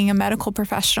being a medical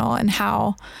professional and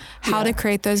how to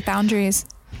create those boundaries.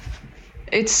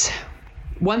 It's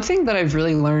one thing that I've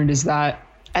really learned is that,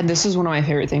 and this is one of my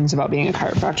favorite things about being a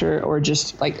chiropractor, or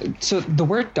just like, so the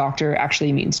word doctor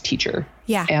actually means teacher.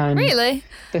 Yeah. And Really?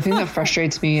 the thing that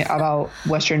frustrates me about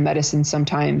Western medicine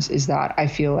sometimes is that I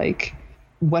feel like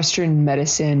Western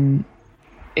medicine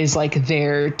is like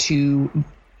there to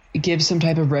give some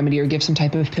type of remedy or give some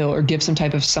type of pill or give some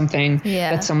type of something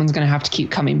that someone's going to have to keep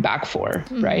coming back for.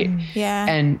 Right. Yeah.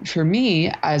 And for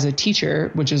me as a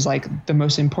teacher, which is like the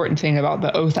most important thing about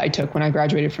the oath I took when I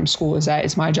graduated from school, is that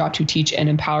it's my job to teach and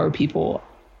empower people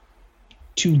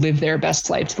to live their best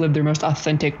life, to live their most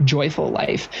authentic, joyful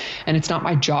life. And it's not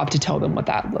my job to tell them what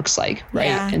that looks like. Right.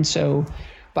 Yeah. And so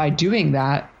by doing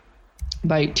that,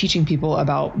 by teaching people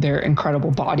about their incredible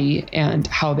body and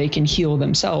how they can heal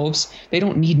themselves, they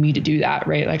don't need me to do that,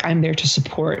 right? Like I'm there to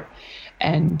support.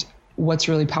 And what's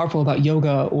really powerful about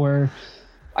yoga or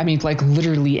I mean, like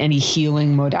literally any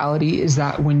healing modality, is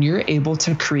that when you're able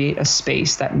to create a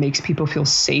space that makes people feel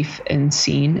safe and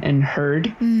seen and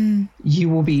heard, you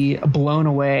will be blown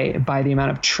away by the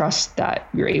amount of trust that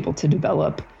you're able to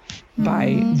develop by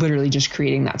literally just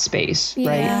creating that space,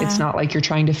 right? It's not like you're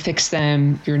trying to fix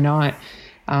them. You're not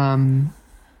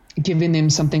giving them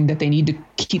something that they need to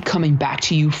keep coming back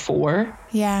to you for.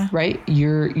 Yeah. Right.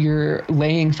 You're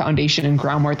laying foundation and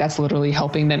groundwork that's literally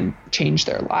helping them change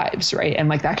their lives. Right. And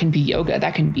like, that can be yoga,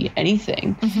 that can be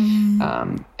anything.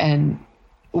 And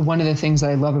one of the things that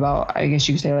I love about, I guess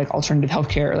you could say, like alternative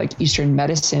healthcare, like Eastern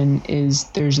medicine, is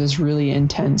there's this really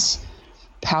intense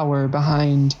power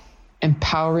behind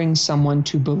empowering someone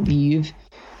to believe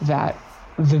that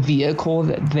the vehicle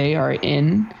that they are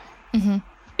in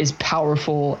is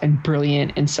powerful and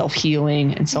brilliant and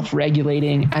self-healing and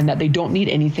self-regulating, and that they don't need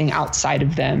anything outside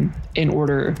of them in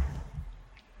order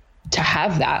to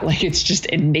have that. Like, it's just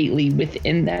innately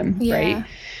within them. Right.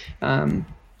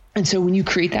 And so when you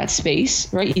create that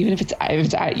space, right, even if it's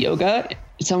at yoga,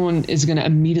 someone is going to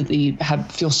immediately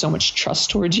feel so much trust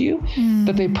towards you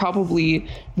that they probably,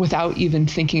 without even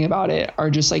thinking about it, are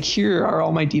just like, here are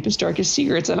all my deepest, darkest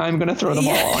secrets, and I'm going to throw them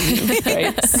all on you.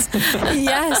 Right?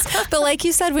 Yes. But like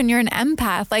you said, when you're an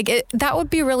empath, like that would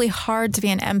be really hard to be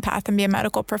an empath and be a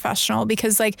medical professional,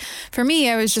 because like for me,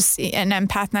 I was just an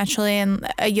empath naturally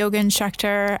and a yoga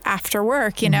instructor after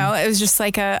work, you know, it was just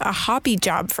like a hobby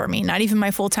job for me, not even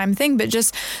my full-time thing, but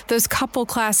just those couple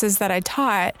classes that I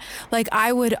taught, like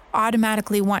I would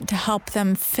automatically want to help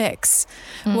them fix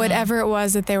whatever it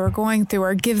was that they were going through,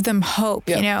 or give them hope,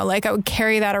 you know, like I would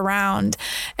carry that around.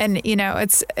 And, you know,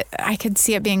 I could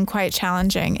see it being quite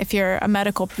challenging if you're a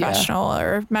medical professional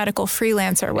or medical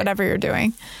freelancer or whatever you're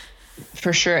doing.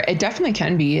 For sure. It definitely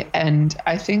can be. And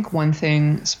I think one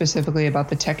thing specifically about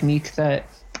the technique that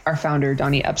our founder,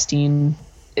 Donnie Epstein,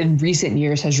 in recent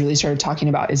years has really started talking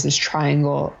about is this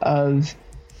triangle of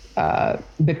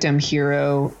victim,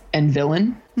 hero, and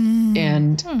villain.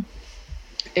 And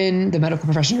in the medical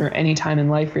profession, or any time in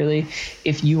life, really,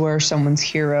 if you are someone's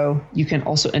hero, you can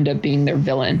also end up being their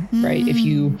villain, right?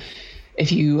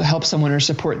 If you help someone or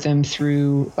support them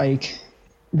through like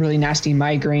really nasty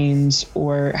migraines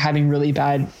or having really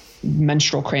bad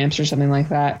menstrual cramps or something like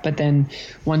that, but then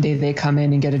one day they come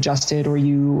in and get adjusted, or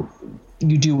you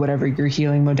do whatever your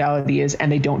healing modality is,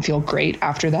 and they don't feel great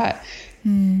after that,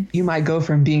 you might go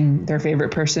from being their favorite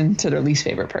person to their least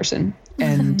favorite person.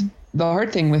 And the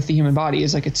hard thing with the human body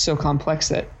is like, it's so complex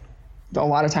that a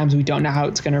lot of times we don't know how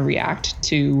it's going to react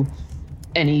to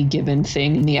any given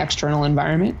thing in the external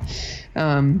environment.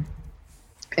 And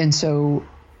so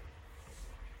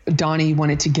Donnie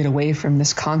wanted to get away from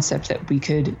this concept that we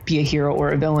could be a hero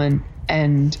or a villain,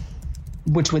 and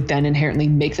which would then inherently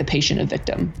make the patient a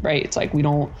victim, right? It's like, we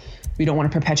don't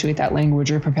want to perpetuate that language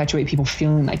or perpetuate people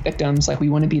feeling like victims. Like, we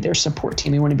want to be their support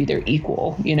team. We want to be their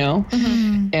equal, you know?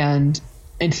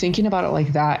 And thinking about it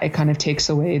like that, it kind of takes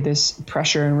away this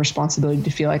pressure and responsibility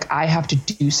to feel like I have to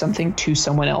do something to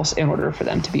someone else in order for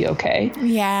them to be okay.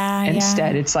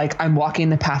 Instead, it's like, I'm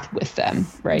walking the path with them,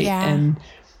 right? And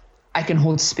I can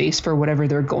hold space for whatever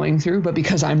they're going through, but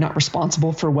because I'm not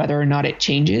responsible for whether or not it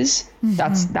changes,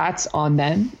 that's on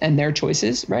them and their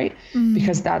choices, right?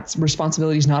 Because that's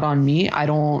responsibility is not on me. I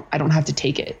don't have to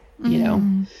take it, you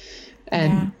know?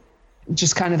 And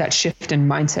just kind of that shift in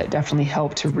mindset definitely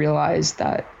helped to realize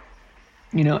that,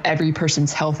 you know, every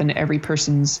person's health and every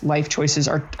person's life choices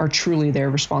are truly their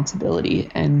responsibility.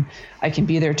 And I can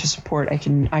be there to support. I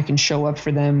can show up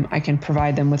for them. I can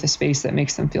provide them with a space that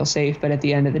makes them feel safe. But at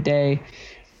the end of the day,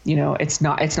 you know, it's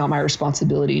not my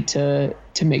responsibility to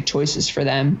make choices for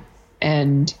them.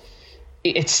 And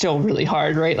it's still really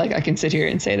hard, right? Like, I can sit here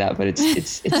and say that, but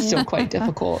it's still quite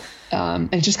difficult.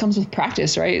 And it just comes with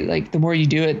practice, right? Like, the more you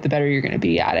do it, the better you're going to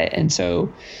be at it. And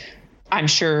so I'm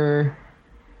sure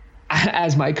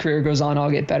as my career goes on,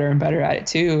 I'll get better and better at it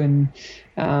too.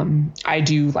 And I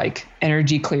do like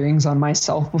energy clearings on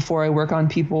myself before I work on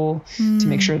people to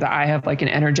make sure that I have like an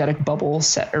energetic bubble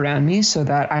set around me so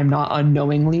that I'm not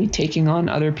unknowingly taking on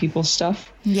other people's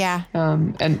stuff.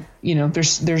 And you know,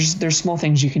 there's small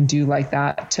things you can do like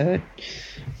that to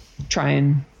try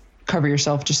and cover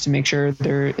yourself, just to make sure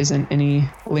there isn't any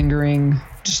lingering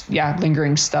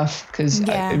stuff. Cause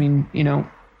I mean, you know,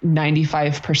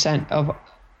 95% of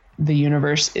the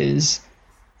universe is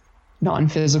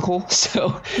non-physical.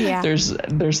 So there's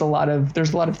a lot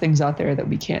of things out there that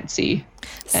we can't see.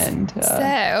 And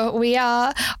so we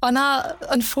are on our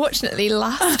unfortunately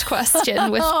last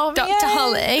question with Dr.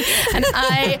 Holly, and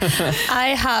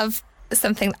I have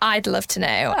something I'd love to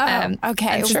know.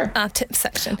 Okay, sure. Our tip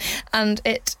section, and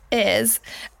it is,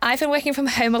 I've been working from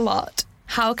home a lot.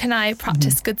 how can I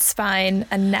practice good spine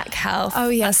and neck health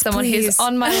yes, as someone who's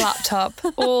on my laptop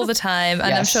all the time?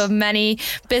 And I'm sure many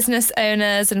business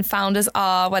owners and founders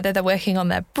are, whether they're working on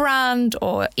their brand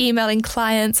or emailing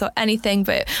clients or anything,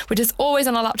 but we're just always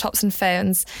on our laptops and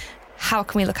phones. How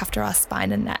can we look after our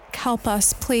spine and neck? Help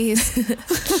us, please.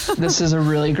 This is a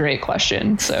really great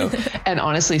question. So, and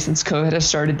honestly, since COVID has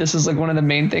started, this is like one of the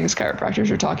main things chiropractors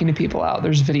are talking to people out.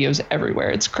 There's videos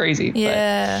everywhere. It's crazy.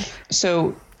 Yeah.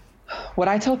 So what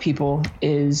I tell people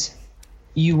is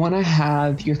you want to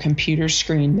have your computer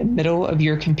screen, the middle of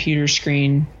your computer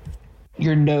screen,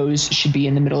 your nose should be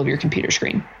in the middle of your computer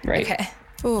screen, right? Okay.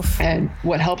 Oof. And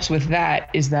what helps with that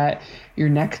is that your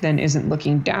neck then isn't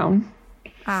looking down.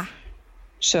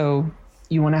 So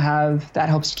you want to have, that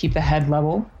helps keep the head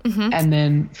level. And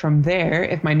then from there,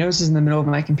 if my nose is in the middle of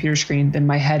my computer screen, then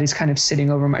my head is kind of sitting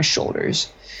over my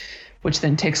shoulders, which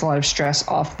then takes a lot of stress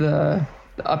off the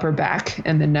upper back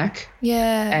and the neck.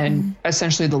 Yeah. And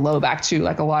essentially the low back too.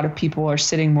 Like a lot of people are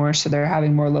sitting more, so they're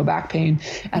having more low back pain.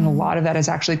 And a lot of that is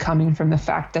actually coming from the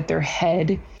fact that their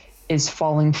head is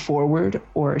falling forward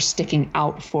or sticking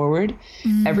out forward.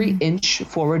 Every inch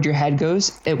forward your head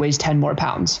goes, it weighs 10 more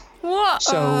pounds. What?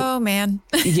 So, oh man.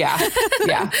 Yeah.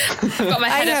 I've got my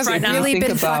head up right now. I have really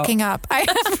been fucking up. I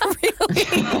have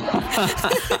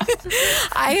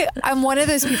really. I'm one of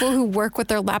those people who work with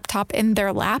their laptop in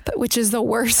their lap, which is the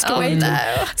worst way.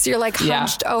 So you're like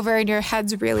hunched over and your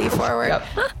head's really forward.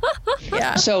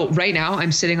 Yep. So right now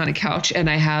I'm sitting on a couch and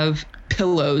I have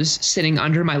pillows sitting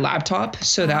under my laptop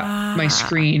so that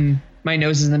my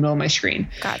nose is in the middle of my screen.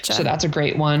 Gotcha. So that's a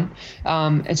great one.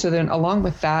 And so then along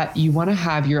with that, you want to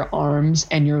have your arms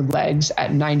and your legs at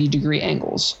 90-degree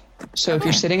angles. So if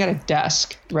you're sitting at a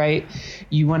desk, right,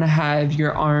 you want to have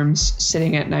your arms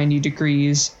sitting at 90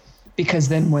 degrees because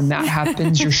then when that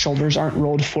happens, your shoulders aren't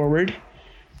rolled forward.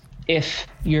 If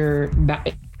your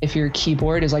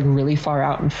keyboard is like really far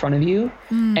out in front of you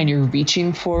and you're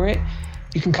reaching for it,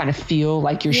 you can kind of feel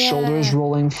like your shoulders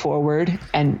rolling forward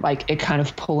and like it kind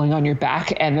of pulling on your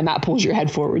back, and then that pulls your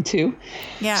head forward too.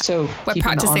 Yeah. So we're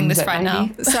practicing this right now.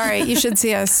 Sorry, you should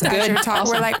see us as you're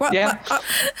talking. We're like, what? Yeah.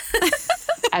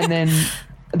 And then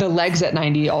the legs at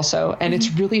 90 also. And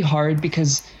it's really hard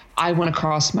because I want to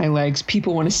cross my legs.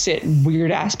 People want to sit in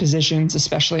weird ass positions,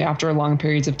 especially after long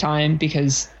periods of time,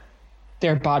 because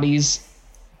their bodies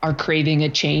are craving a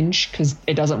change because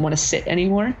it doesn't want to sit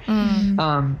anymore.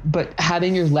 But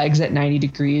having your legs at 90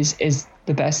 degrees is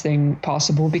the best thing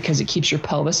possible because it keeps your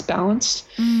pelvis balanced.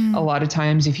 A lot of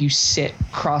times if you sit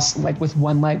cross like with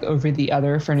one leg over the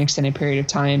other for an extended period of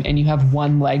time and you have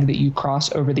one leg that you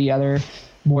cross over the other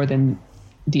more than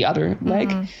the other leg,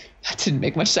 that didn't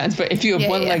make much sense. But if you have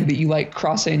one leg that you like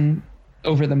crossing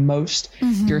over the most,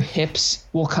 your hips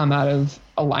will come out of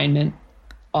alignment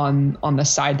on the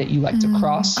side that you like to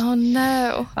cross. Oh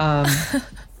no.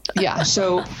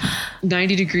 So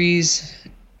 90 degrees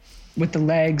with the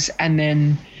legs, and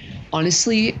then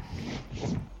honestly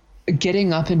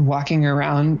getting up and walking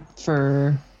around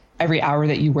for every hour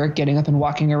that you work, getting up and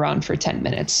walking around for 10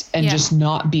 minutes and just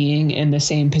not being in the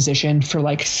same position for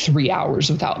like 3 hours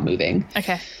without moving.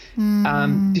 Okay.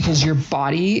 Because your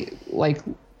body like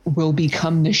will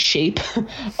become the shape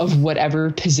of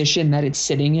whatever position that it's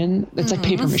sitting in. It's like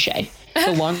paper mache.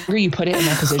 The longer you put it in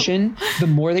that position, the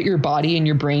more that your body and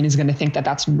your brain is going to think that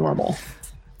that's normal.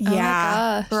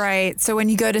 Yeah. Right. So when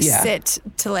you go to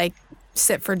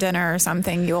sit for dinner or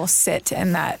something, you'll sit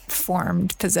in that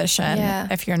formed position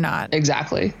if you're not.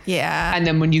 Exactly. Yeah. And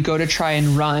then when you go to try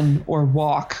and run or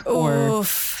walk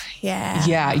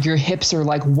your hips are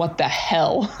like, what the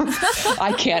hell?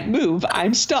 I can't move.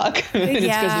 I'm stuck. And it's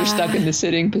because they're stuck in the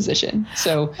sitting position.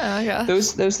 So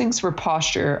those things for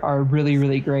posture are really,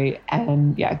 really great.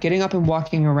 And getting up and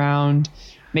walking around,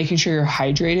 making sure you're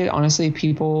hydrated. Honestly,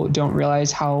 people don't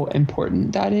realize how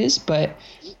important that is, but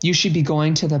you should be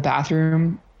going to the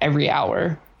bathroom every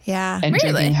hour. Yeah. And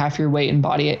drinking half your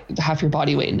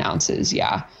body weight in ounces.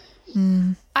 Yeah.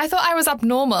 I thought I was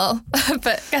abnormal,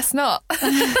 but guess not.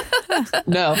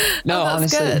 No,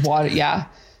 honestly, good. Water. Yeah,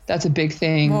 that's a big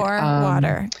thing. More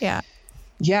water. Yeah.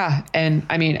 Yeah. And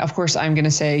I mean, of course, I'm going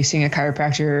to say seeing a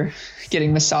chiropractor,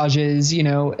 getting massages,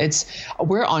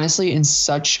 we're honestly in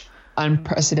such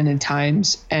unprecedented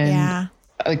times. And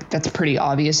like, that's pretty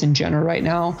obvious in general right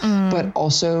now, but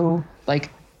also like,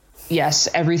 yes,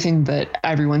 everything that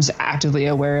everyone's actively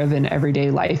aware of in everyday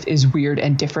life is weird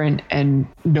and different, and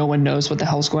no one knows what the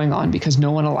hell's going on because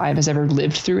no one alive has ever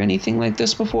lived through anything like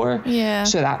this before. Yeah.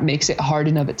 So that makes it hard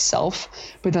in of itself.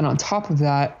 But then on top of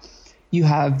that, you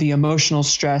have the emotional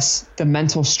stress, the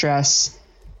mental stress,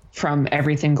 from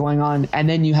everything going on. And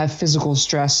then you have physical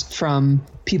stress from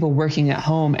people working at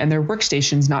home and their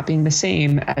workstations not being the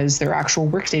same as their actual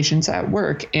workstations at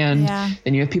work. And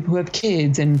then you have people who have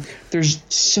kids, and there's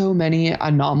so many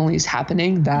anomalies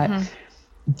happening that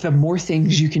the more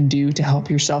things you can do to help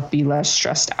yourself be less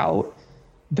stressed out,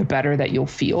 the better that you'll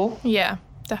feel. Yeah,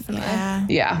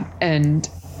 definitely. Yeah. And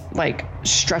like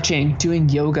stretching, doing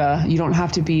yoga. You don't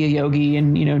have to be a yogi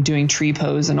and, you know, doing tree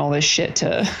pose and all this shit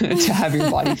to have your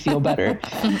body feel better.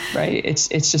 Right. It's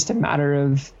just a matter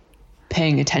of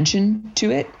paying attention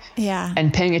to it. Yeah.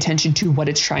 And paying attention to what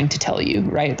it's trying to tell you.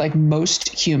 Right. Like most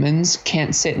humans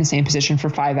can't sit in the same position for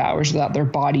 5 hours without their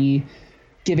body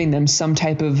giving them some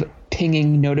type of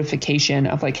pinging notification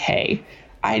of like, hey,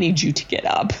 I need you to get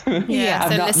up. Yeah.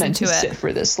 I'm so not meant to it. sit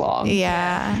for this long.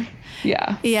 Yeah.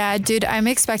 Yeah. Yeah, dude, I'm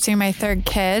expecting my third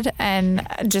kid. And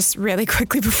just really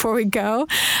quickly before we go,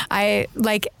 I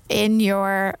like in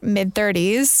your mid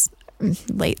 30s,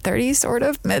 late 30s, sort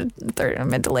of mid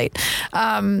to late,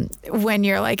 when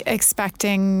you're like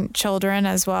expecting children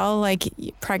as well, like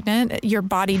pregnant, your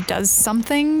body does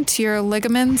something to your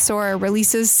ligaments or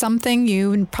releases something.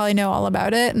 You probably know all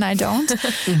about it and I don't.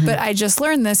 But I just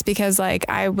learned this because like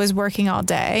I was working all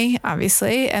day,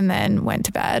 obviously, and then went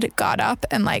to bed, got up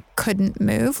and like couldn't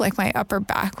move. Like my upper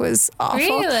back was awful.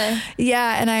 Really?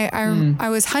 Yeah. And I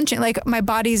was hunching, like my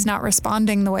body's not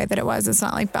responding the way that it was. It's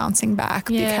not like bouncing back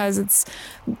because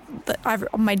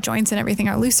my joints and everything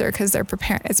are looser because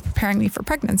it's preparing me for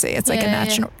pregnancy. It's like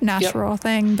a natural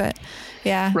thing, but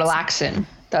relaxin.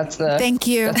 That's the thank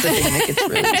you. That's the thing that gets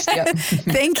released. Yep.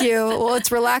 Thank you. Well,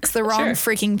 it's relax the wrong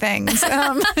freaking things. So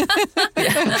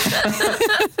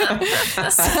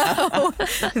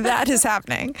that is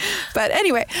happening. But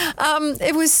anyway,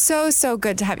 it was so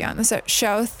good to have you on the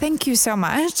show. Thank you so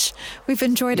much. We've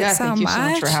enjoyed it so much. Thank you so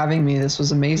much for having me. This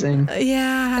was amazing.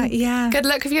 Yeah. Good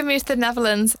luck if you move to the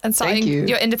Netherlands and starting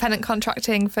your independent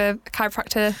contracting for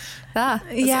chiropractor there.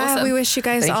 That's awesome. We wish you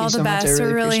guys all the best.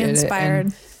 We're really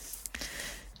inspired.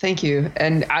 Thank you.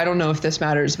 And I don't know if this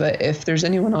matters, but if there's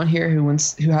anyone on here who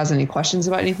has any questions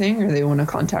about anything or they want to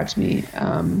contact me,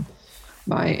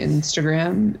 my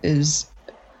Instagram is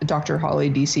Dr.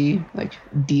 Holly DC, like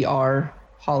Dr.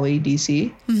 Holly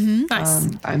DC. Nice.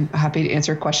 I'm happy to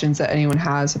answer questions that anyone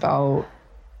has about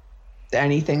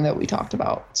anything that we talked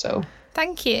about. So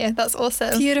thank you. That's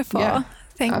awesome. Beautiful. Yeah,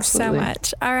 Thanks absolutely. so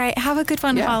much. All right. Have a good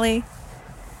one, Holly.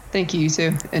 Thank you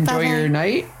too. Enjoy your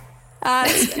night.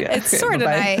 It's sort of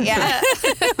night. Yeah.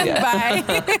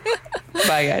 Bye.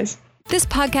 Bye, guys. This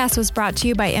podcast was brought to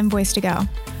you by Invoice2Go.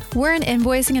 We're an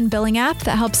invoicing and billing app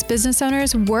that helps business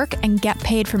owners work and get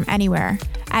paid from anywhere,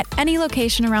 at any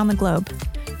location around the globe.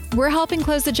 We're helping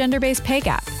close the gender-based pay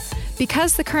gap.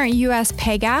 Because the current U.S.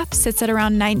 pay gap sits at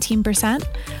around 19%,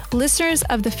 listeners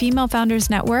of the Female Founders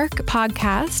Network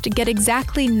podcast get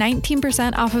exactly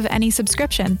 19% off of any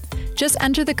subscription. Just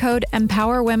enter the code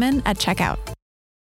EMPOWERWOMEN at checkout.